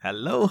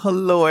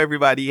Hello,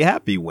 everybody.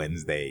 Happy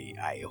Wednesday.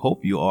 I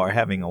hope you are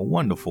having a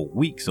wonderful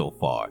week so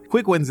far.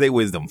 Quick Wednesday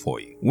wisdom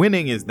for you.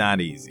 Winning is not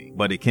easy,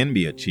 but it can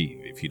be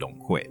achieved if you don't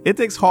quit. It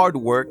takes hard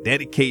work,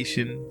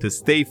 dedication to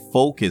stay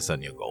focused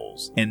on your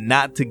goals and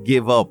not to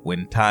give up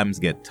when times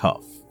get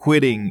tough.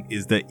 Quitting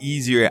is the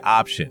easier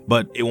option,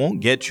 but it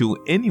won't get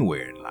you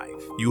anywhere in life.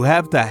 You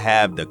have to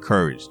have the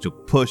courage to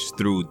push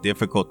through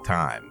difficult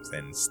times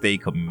and stay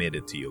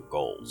committed to your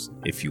goals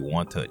if you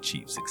want to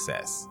achieve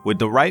success. With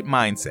the right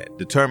mindset,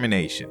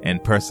 determination,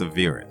 and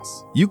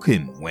perseverance, you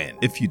can win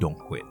if you don't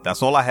quit.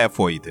 That's all I have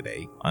for you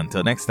today.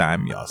 Until next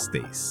time, y'all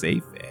stay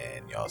safe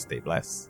and y'all stay blessed.